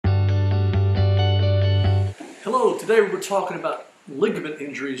Hello, today we're talking about ligament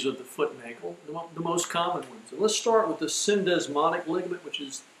injuries of the foot and ankle, the most common ones. And let's start with the syndesmotic ligament, which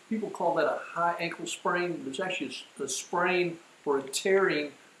is, people call that a high ankle sprain, but it's actually a sprain or a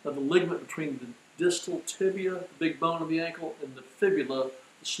tearing of the ligament between the distal tibia, the big bone of the ankle, and the fibula,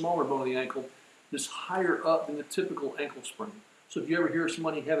 the smaller bone of the ankle, is higher up than the typical ankle sprain. So if you ever hear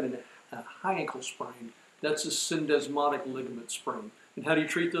somebody having a high ankle sprain, that's a syndesmotic ligament sprain. And how do you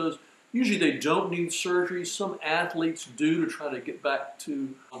treat those? Usually they don't need surgery. Some athletes do to try to get back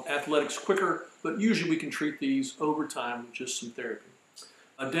to athletics quicker, but usually we can treat these over time with just some therapy.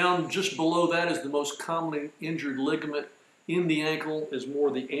 Down just below that is the most commonly injured ligament in the ankle, is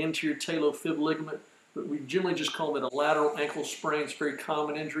more the anterior talofib ligament, but we generally just call it a lateral ankle sprain. It's a very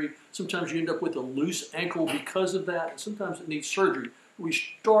common injury. Sometimes you end up with a loose ankle because of that, and sometimes it needs surgery. We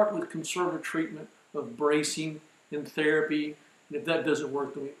start with conservative treatment of bracing and therapy. And if that doesn't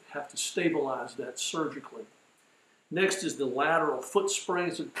work, then we have to stabilize that surgically. Next is the lateral foot sprain.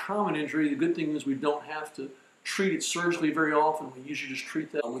 It's a common injury. The good thing is we don't have to treat it surgically very often. We usually just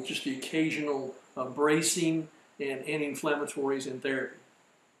treat that with just the occasional bracing and anti-inflammatories and therapy.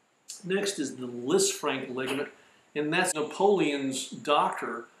 Next is the LisFranc ligament, and that's Napoleon's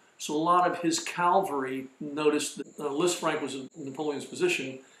doctor. So a lot of his cavalry noticed that LisFranc was in Napoleon's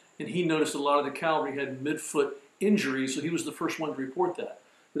position, and he noticed a lot of the cavalry had midfoot injuries, so he was the first one to report that.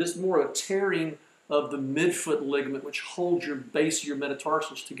 But it's more a tearing of the midfoot ligament, which holds your base of your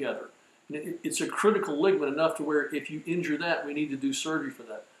metatarsals together. And it's a critical ligament enough to where if you injure that, we need to do surgery for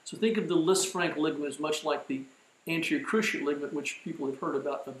that. So think of the LisFranc ligament as much like the anterior cruciate ligament, which people have heard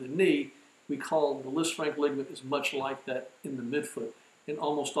about of the knee. We call the LisFranc ligament is much like that in the midfoot, and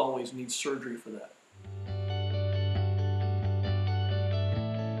almost always needs surgery for that.